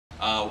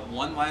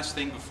One last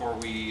thing before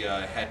we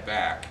head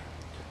back.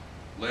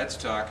 Let's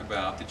talk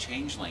about the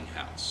Changeling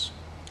house.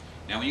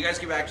 Now, when you guys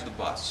get back to the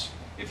bus,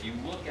 if you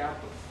look out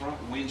the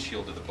front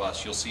windshield of the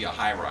bus, you'll see a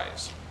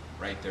high-rise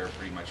right there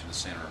pretty much in the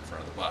center in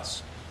front of the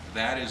bus.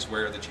 That is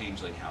where the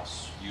Changeling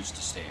house used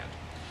to stand.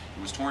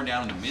 It was torn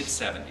down in the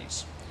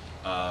mid-70s,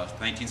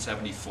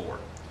 1974.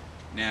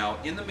 Now,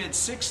 in the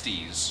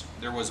mid-60s,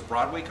 there was a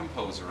Broadway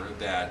composer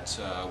that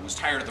was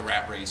tired of the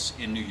rat race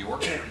in New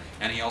York,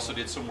 and he also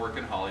did some work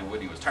in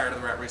Hollywood. He was tired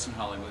of the rat race in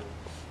Hollywood,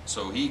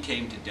 so he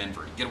came to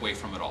Denver to get away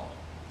from it all.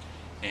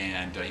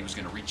 And he was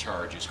going to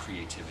recharge his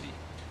creativity.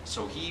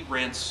 So he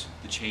rents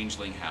the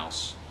Changeling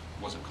house.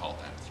 It wasn't called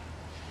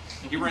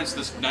that. He rents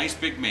this nice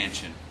big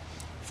mansion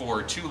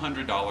for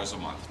 $200 a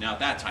month. Now, at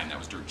that time, that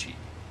was dirt cheap.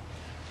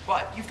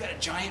 But you've got a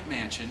giant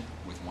mansion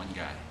with one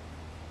guy.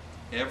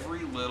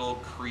 Every little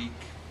creak,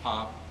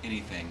 pop,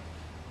 anything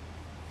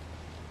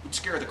would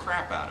scare the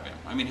crap out of him.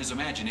 I mean, his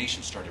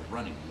imagination started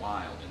running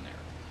wild in there.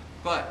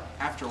 But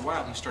after a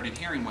while, he started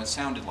hearing what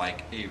sounded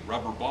like a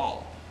rubber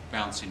ball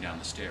bouncing down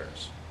the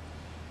stairs.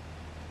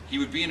 He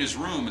would be in his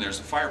room, and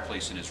there's a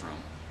fireplace in his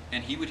room,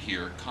 and he would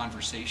hear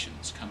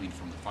conversations coming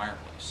from the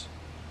fireplace.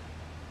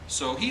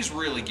 So he's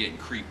really getting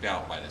creeped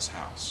out by this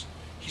house.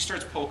 He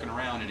starts poking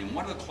around, and in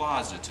one of the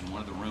closets in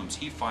one of the rooms,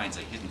 he finds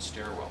a hidden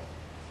stairwell.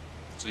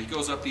 So he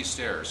goes up these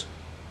stairs,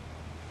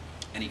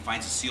 and he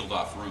finds a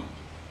sealed-off room.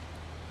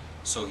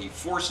 So he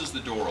forces the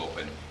door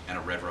open, and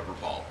a red rubber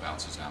ball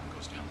bounces out and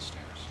goes down the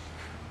stairs.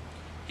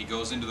 He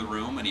goes into the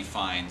room, and he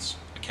finds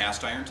a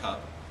cast-iron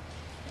tub,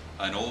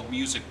 an old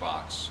music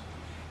box,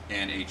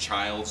 and a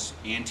child's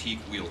antique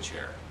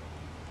wheelchair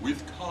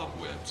with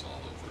cobwebs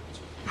all over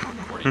it,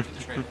 according to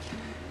the trailer.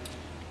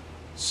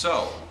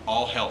 So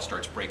all hell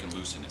starts breaking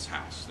loose in his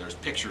house. There's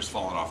pictures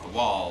falling off the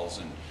walls,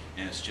 and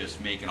it's just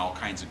making all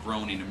kinds of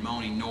groaning and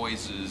moaning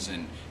noises,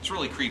 and it's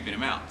really creeping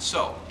him out.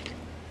 So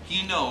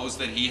he knows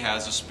that he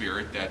has a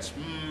spirit that's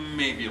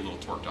maybe a little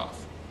torqued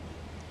off.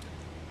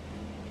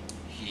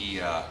 He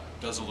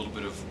does a little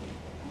bit of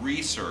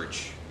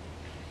research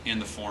in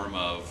the form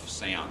of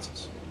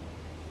seances.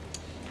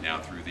 Now,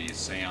 through these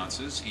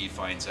seances, he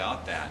finds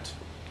out that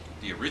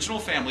the original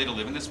family to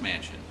live in this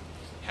mansion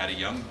had a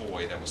young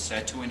boy that was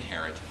set to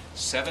inherit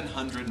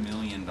 $700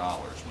 million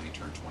when he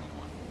turned 21.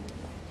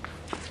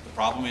 The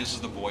problem is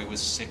the boy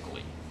was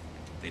sickly.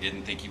 They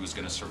didn't think he was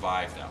going to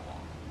survive that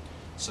long.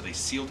 So they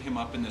sealed him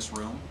up in this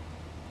room,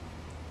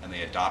 and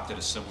they adopted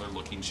a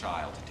similar-looking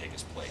child to take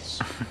his place,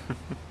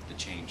 the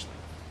Changeling.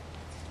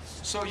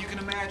 So you can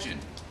imagine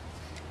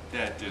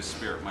that this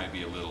spirit might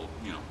be a little,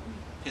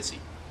 pissy.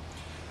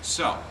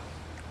 So,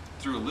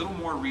 through a little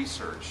more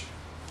research,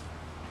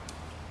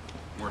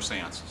 more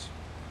seances,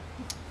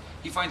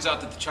 he finds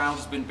out that the child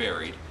has been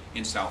buried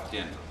in South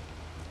Denver.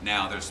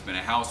 Now, there's been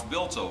a house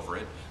built over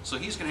it, so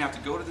he's going to have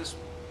to go to these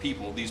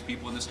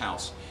people in this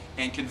house,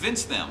 and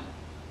convince them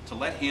to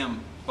let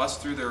him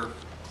bust through their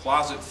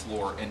closet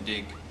floor and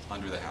dig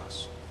under the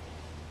house.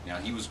 Now,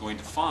 he was going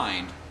to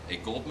find a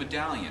gold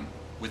medallion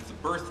with the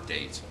birth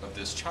date of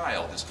this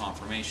child, his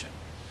confirmation.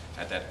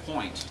 At that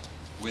point,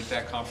 with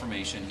that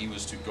confirmation, he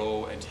was to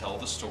go and tell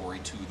the story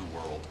to the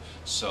world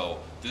so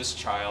this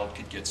child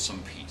could get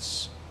some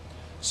peace.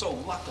 So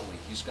luckily,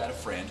 he's got a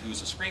friend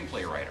who's a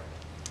screenplay writer,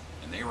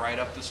 and they write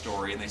up the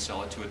story and they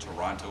sell it to a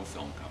Toronto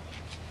film company.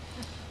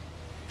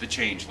 The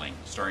Changeling,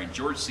 starring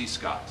George C.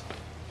 Scott.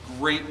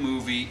 Great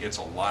movie, it's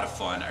a lot of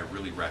fun, I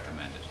really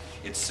recommend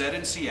it. It's set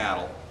in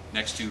Seattle,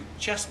 next to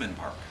Cheesman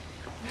Park.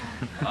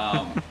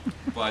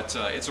 But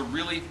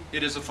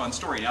it is a fun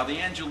story. Now, the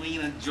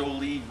Angelina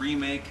Jolie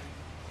remake,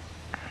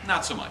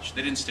 not so much.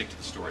 They didn't stick to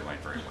the storyline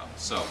very well,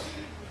 so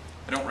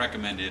I don't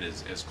recommend it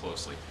as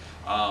closely.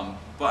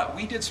 But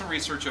we did some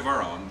research of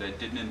our own that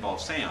didn't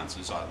involve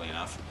seances, oddly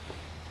enough.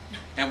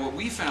 And what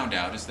we found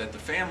out is that the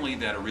family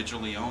that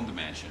originally owned the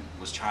mansion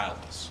was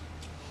childless.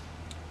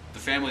 The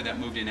family that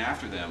moved in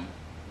after them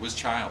was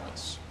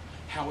childless.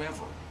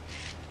 However,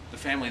 the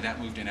family that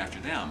moved in after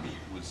them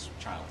was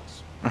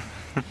childless.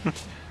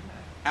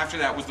 After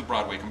that was the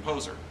Broadway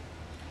composer.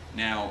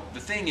 Now, the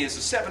thing is,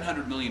 the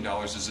 $700 million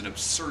is an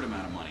absurd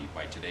amount of money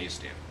by today's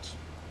standards.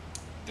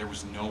 There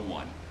was no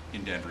one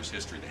in Denver's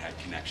history that had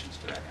connections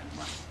to that kind of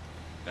money.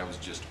 That was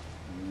just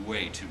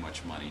way too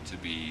much money to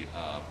be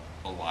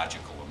a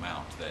logical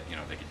amount that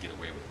they could get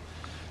away with.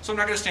 So I'm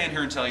not going to stand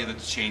here and tell you that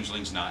the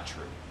Changeling's not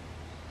true.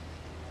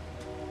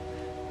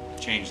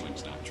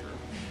 Changeling's not true.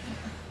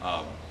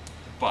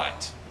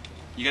 But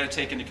you got to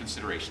take into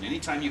consideration,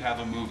 anytime you have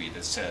a movie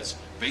that says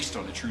based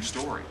on a true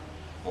story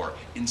or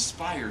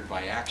inspired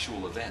by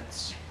actual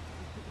events,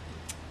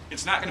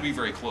 it's not going to be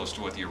very close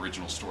to what the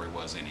original story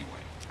was anyway.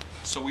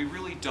 So we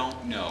really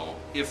don't know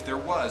if there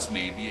was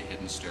maybe a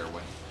hidden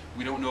stairway.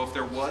 We don't know if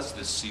there was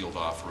this sealed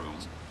off room.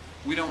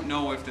 We don't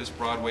know if this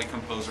Broadway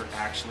composer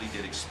actually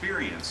did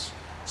experience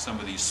some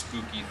of these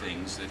spooky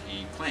things that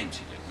he claims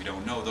he did. We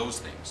don't know those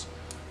things.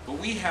 But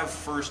we have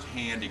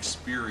first-hand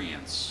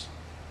experience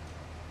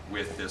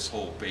with this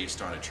whole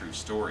based on a true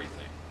story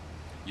thing.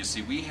 You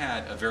see, we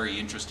had a very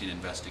interesting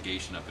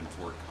investigation up in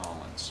Fort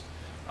Collins.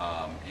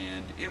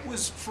 And it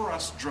was, for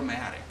us,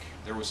 dramatic.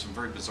 There was some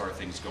very bizarre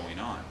things going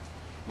on.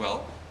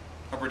 Well,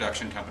 a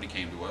production company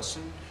came to us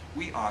and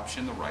we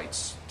optioned the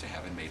rights to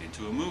have it made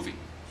into a movie.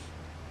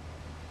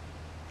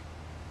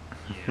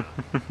 Yeah.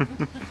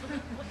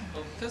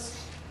 Well, this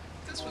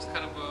was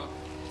kind of a,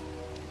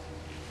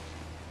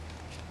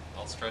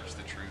 I'll stretch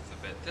the truth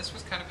a bit. This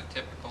was kind of a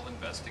typical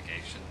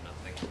investigation,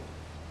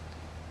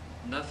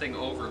 nothing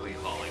overly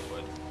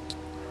Hollywood.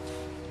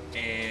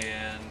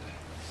 And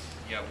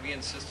yeah, we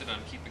insisted on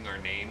keeping our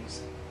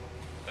names.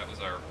 That was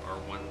our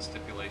one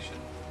stipulation,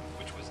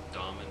 which was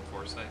Dom and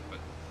Forsyth, but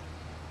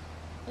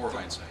Or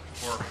hindsight.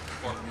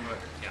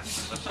 Yeah,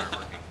 let's start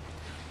working.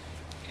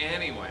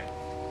 Anyway,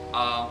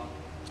 I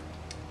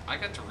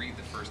got to read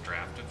the first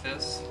draft of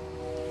this.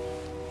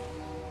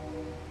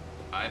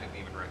 I didn't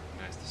even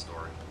recognize the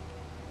story.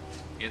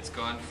 It's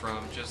gone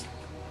from just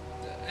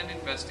an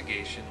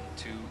investigation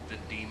to the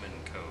demon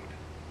code.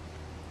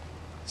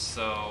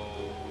 So,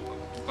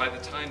 by the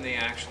time they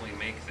actually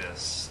make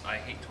this, I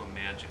hate to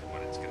imagine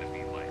what it's going to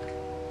be like.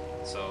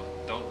 So,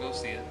 don't go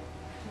see it.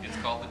 It's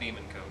called the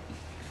Demon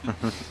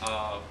Code.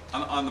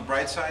 On the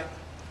bright side,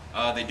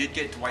 they did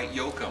get Dwight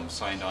Yoakam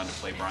signed on to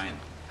play Bryan.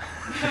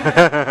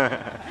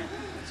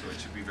 So it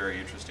should be very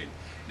interesting.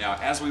 Now,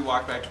 as we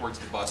walk back towards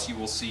the bus, you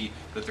will see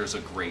that there's a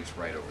grate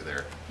right over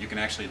there. You can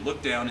actually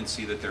look down and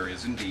see that there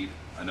is indeed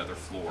another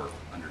floor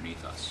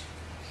underneath us.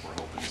 We're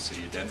hoping the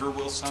city of Denver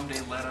will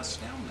someday let us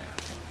down there.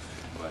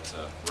 But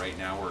right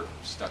now we're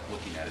stuck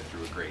looking at it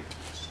through a grate.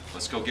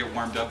 Let's go get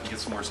warmed up and get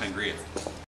some more sangria.